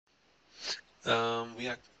We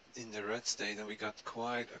are in the red state and we got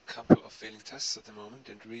quite a couple of failing tests at the moment,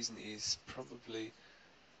 and the reason is probably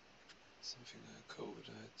something code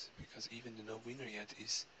because even the no winner yet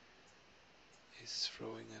is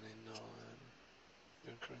throwing an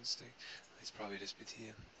in current state. It's probably this bit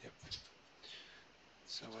here. Yep.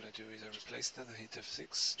 So what I do is I replace that, I hit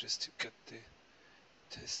F6 just to get the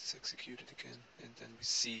tests executed again, and then we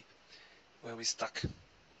see where we stuck.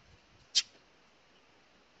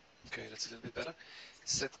 Okay, that's a little bit better.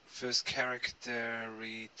 Set first character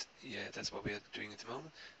read, yeah, that's what we are doing at the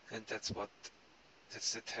moment, and that's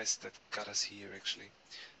the test that got us here actually.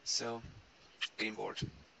 So, game board.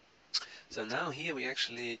 So now here we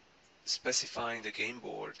actually specifying the game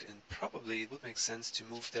board, and probably it would make sense to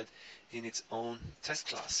move that in its own test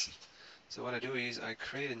class. So what I do is I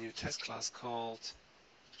create a new test class called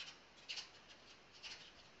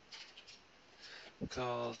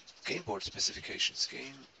game board specifications.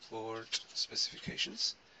 Game board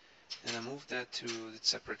specifications. And I move that to the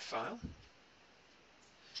separate file.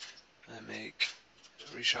 I make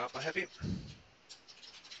resharper happy.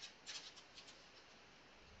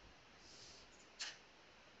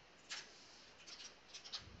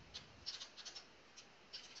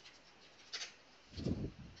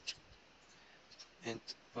 And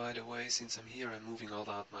by the way, since I'm here, I'm moving all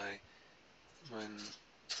out my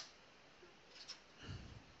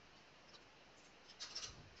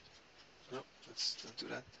no, let's not do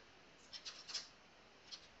that.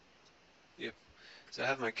 Yep. So I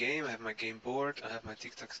have my game, I have my game board, I have my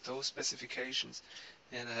TicTacToe specifications,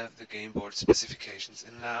 and I have the game board specifications.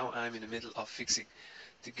 And now I'm in the middle of fixing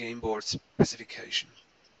the game board specification.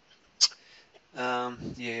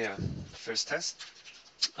 Yeah, first test.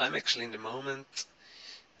 I'm actually in the moment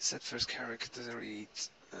set first character read,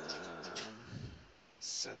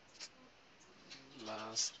 set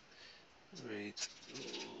last read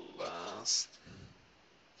last.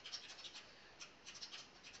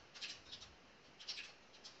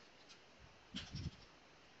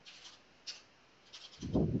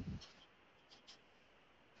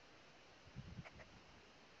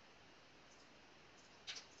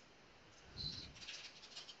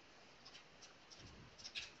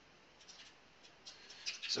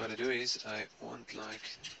 So what I do is I want like,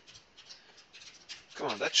 come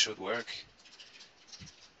on, that should work.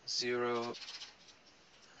 0,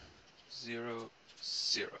 0,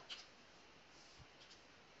 0.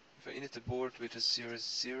 If I init the board with a 0,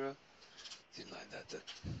 0, didn't like that.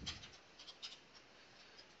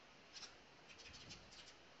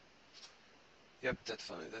 Yep, that's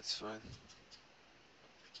fine, that's fine.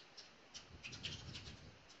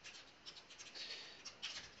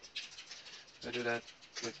 If I do that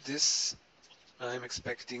with this, I'm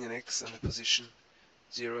expecting an X on the position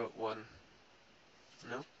 0, 1.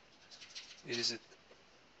 No? It is at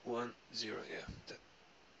 1, 0, yeah,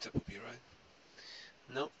 that would be right.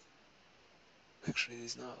 No, actually it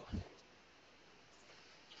is not.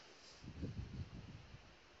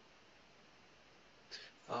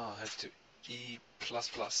 Oh, I have to E++, I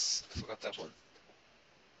forgot that one.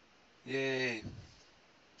 Yay!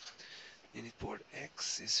 Init board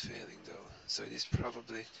X is failing though, so it is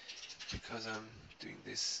probably because I'm doing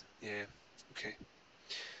this. Yeah, okay.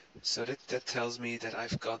 So that tells me that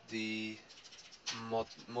I've got the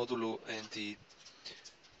modulo and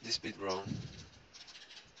this bit wrong.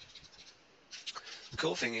 The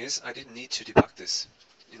cool thing is I didn't need to debug this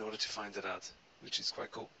in order to find that out, which is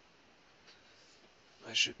quite cool.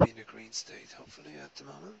 I should be in a green state, hopefully, at the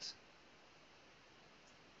moment.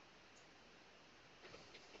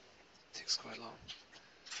 It takes quite long.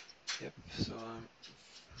 Yep, so I'm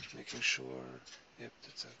making sure, yep,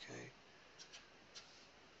 that's okay.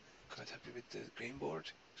 Quite happy with the game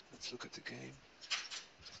board. Let's look at the game.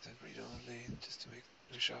 That read only, just to make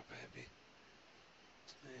resharper happy.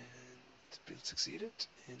 And the build succeeded.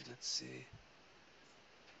 And let's see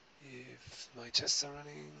if my tests are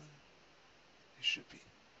running. They should be.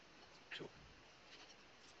 Cool.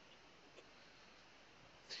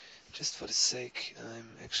 Just for the sake, I'm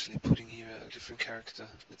actually putting here a different character.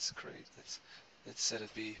 Let's create. Let's set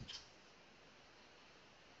it B.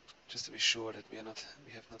 Just to be sure that we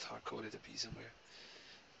have not hard coded a B somewhere.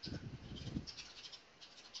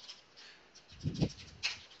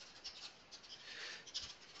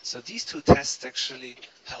 So these two tests actually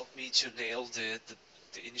help me to nail the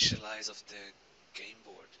initialize of the game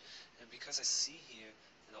board. And because I see here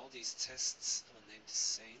that all these tests are named the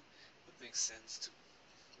same, it would make sense to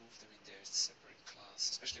move them in their separate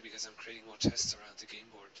class, especially because I'm creating more tests around the game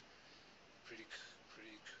board pretty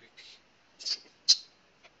quick.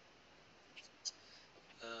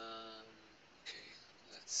 Okay,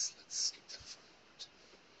 let's skip that for a moment.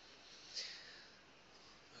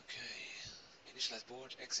 Initialize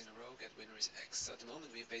board, X in a row, get winner is X. So at the moment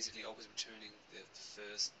we're basically always returning the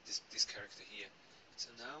first, this character here. So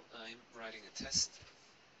now I'm writing a test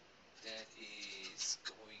that is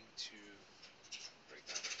going to break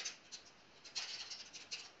down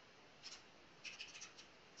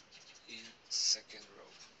in second row.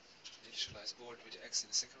 Initialize board with X in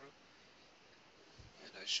the second row,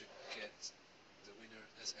 and I should get the winner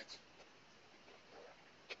as X.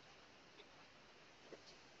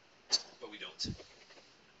 But we don't.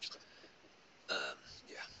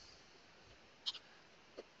 Yeah.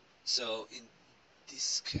 So in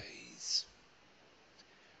this case,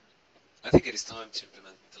 I think it is time to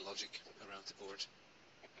implement the logic around the board.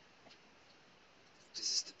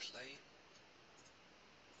 This is the play.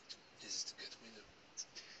 This is the get winner.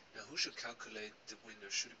 Now who should calculate the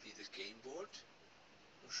winner? Should it be the game board?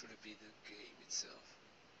 Or should it be the game itself?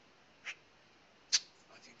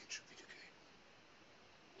 I think it should be the game.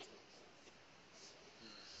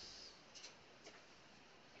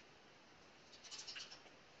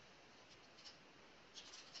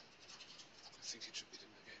 I think it should be the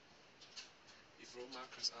game. If row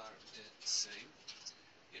markers are the same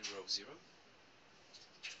in row 0,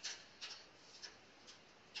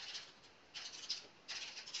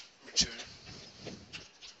 return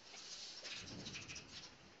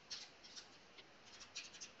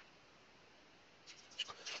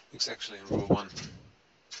it's actually in row 1.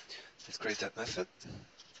 Let's create that method.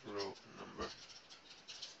 Row number.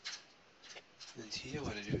 And here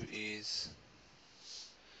what I do is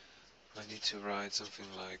I need to write something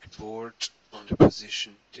like board on the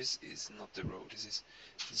position. This is not the row, this is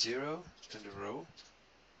 0 and the row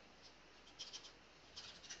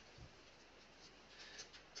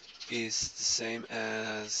is the same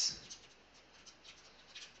as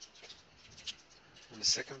on the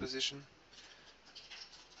second position,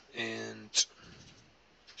 and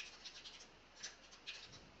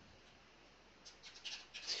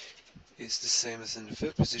is the same as in the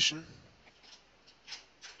third position.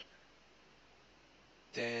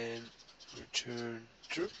 Then return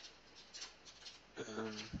true,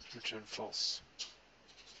 return false.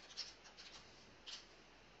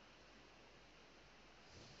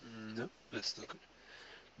 No, that's not good.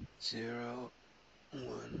 0,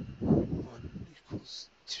 1, 1 equals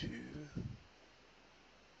 2.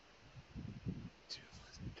 2.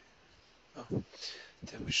 Oh,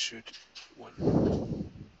 then we should 1.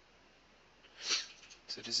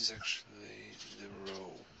 So this is actually the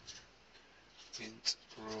row. Int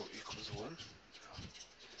row equals 1.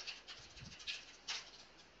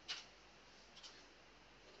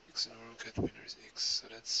 X in a row, get winner is X. So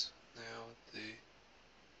that's now the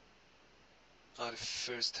the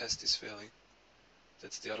first test is failing.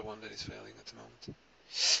 That's the other one that is failing at the moment.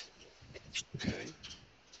 Okay.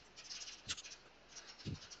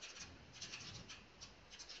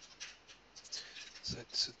 So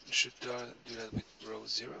it should do that with row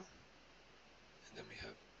 0. And then we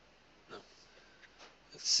have, no.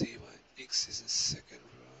 Let's see why X is in second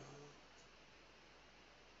row.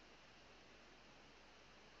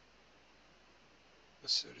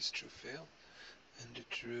 Assert is true fail. And the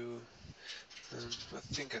true, I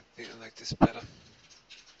think I like this better.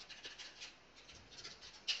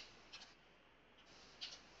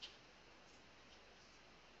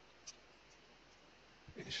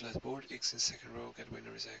 Initialize board, X in second row, get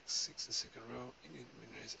winner is X. X in second row,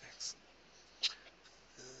 winner is X.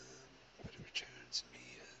 But it returns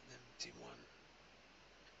me an empty 1.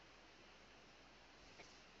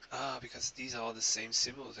 Ah, because these are all the same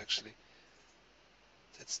symbols actually.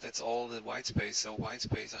 That's all the white space, so white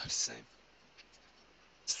space are the same.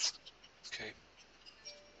 Okay.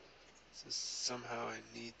 So somehow I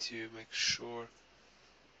need to make sure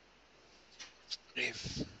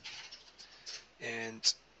if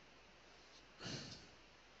and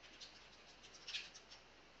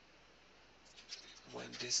when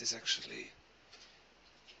this is actually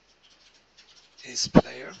is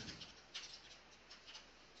player,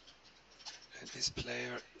 and this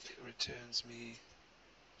player returns me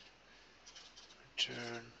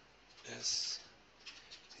return s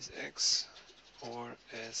is X or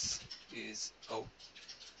S is O.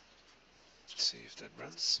 Let's see if that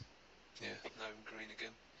runs. Yeah, now I'm green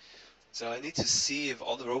again. So I need to see if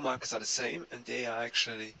all the row markers are the same, and they are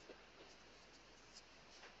actually,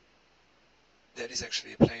 that is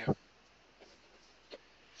actually a player.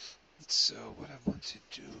 So what I want to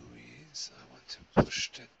do is I want to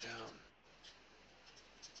push that down.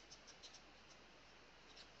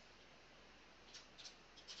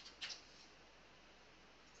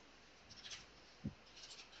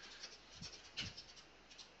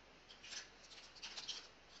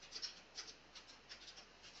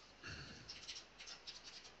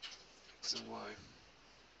 X and Y.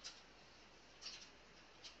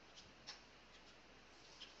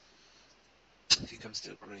 I think I'm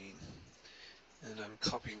still green. And I'm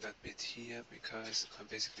copying that bit here because I'm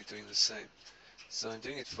basically doing the same. So I'm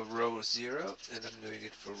doing it for row 0 and I'm doing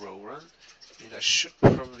it for row 1. And I should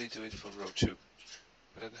probably do it for row 2.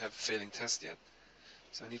 But I don't have a failing test yet.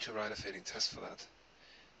 So I need to write a failing test for that.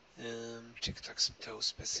 TicTacToe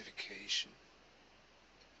specification.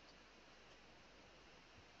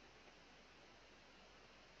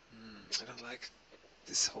 I don't like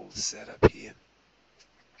this whole setup here.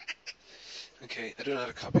 Okay, I do not have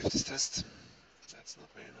a copy of this test. That's not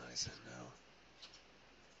very nice, I know.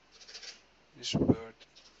 Initial word,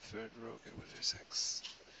 third row, get winner is X.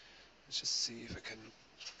 Let's just see if I can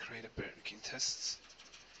create a breaking test.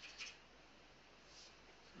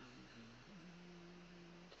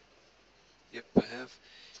 Yep, I have.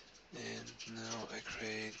 And now I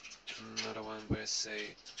create another one where I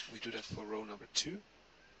say we do that for row number 2.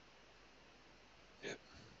 Yep.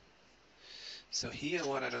 So here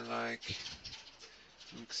what I don't like,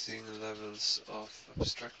 mixing levels of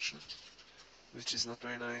abstraction, which is not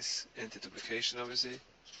very nice, and the duplication obviously.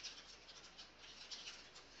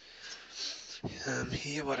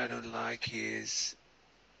 Here what I don't like is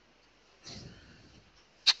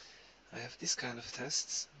I have this kind of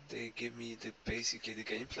tests. They give me basically the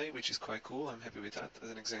gameplay, which is quite cool. I'm happy with that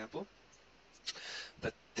as an example.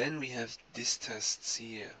 But then we have these tests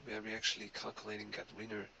here, where we're actually calculating get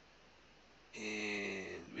winner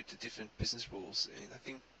and with the different business rules. And I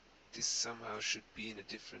think this somehow should be in a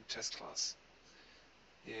different test class.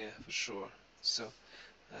 Yeah, for sure. So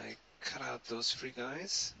I cut out those 3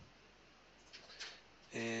 guys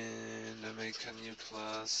and I make a new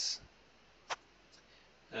class.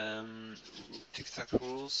 TicTac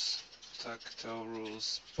rules, TicTacToe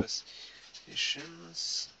rules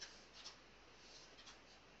specifications,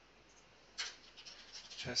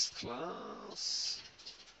 test class.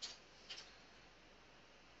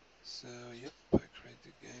 So yep, I create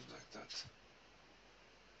the game like that.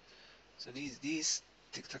 So these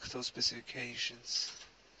TicTacToe specifications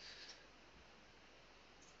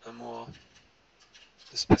are more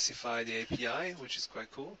to specify the API, which is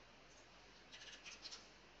quite cool.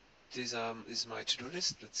 This is my to-do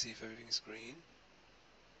list. Let's see if everything is green.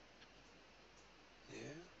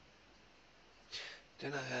 Yeah.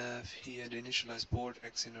 Then I have here the initialize board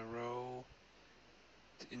X in a row.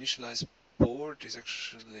 The initialize board is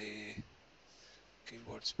actually game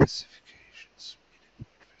board specifications.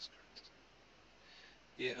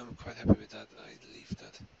 Yeah, I'm quite happy with that. I leave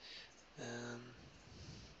that.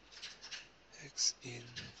 X in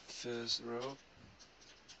first row.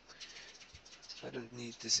 I don't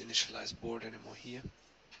need this initialize board anymore here.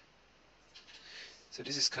 So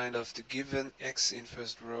this is kind of the given X in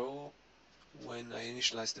first row. When I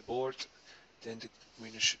initialize the board, then the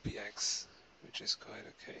winner should be X, which is quite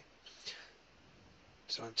okay.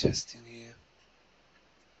 So I'm testing here.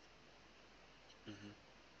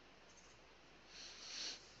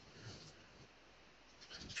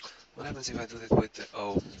 What happens if I do that with the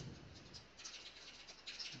O?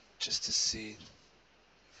 Just to see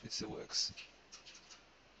if it still works.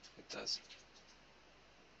 It does.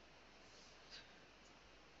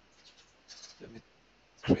 Let me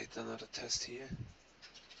create another test here.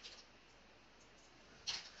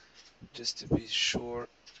 Just to be sure.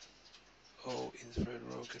 O in the third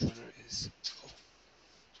row, get winner is O.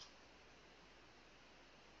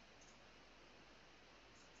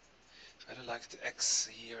 I don't like the X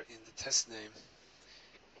here in the test name.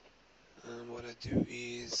 What I do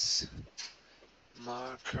is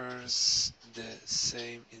markers the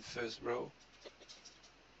same in first row.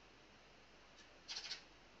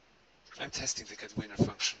 I'm testing the getWinner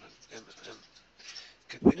function.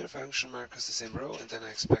 GetWinner function markers the same row, and then I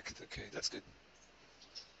expect, okay, that's good.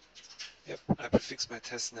 Yep, I prefix my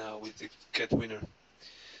test now with the getWinner.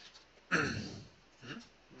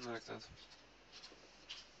 Like that.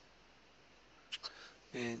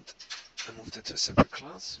 And I move that to a separate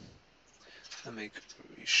class. I make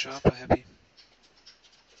resharp happy.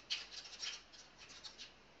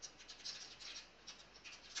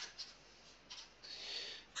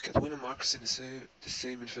 GetWinner markers in the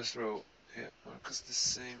same in first row. Yeah, markers the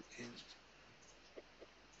same in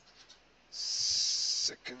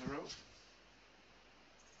second row.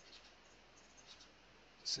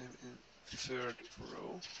 Same in third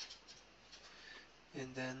row.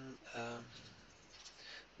 And then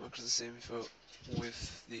markers the same info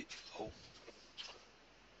with the O.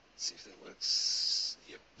 Let's see if that works.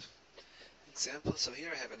 Yep. Example. So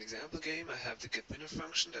here I have an example game. I have the getWinner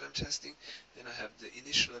function that I'm testing. Then I have the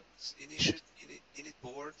init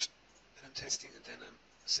board that I'm testing, and then I'm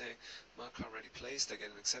saying mark already placed, I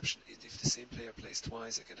get an exception. If the same player plays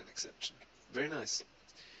twice, I get an exception. Very nice.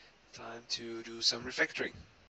 Time to do some refactoring.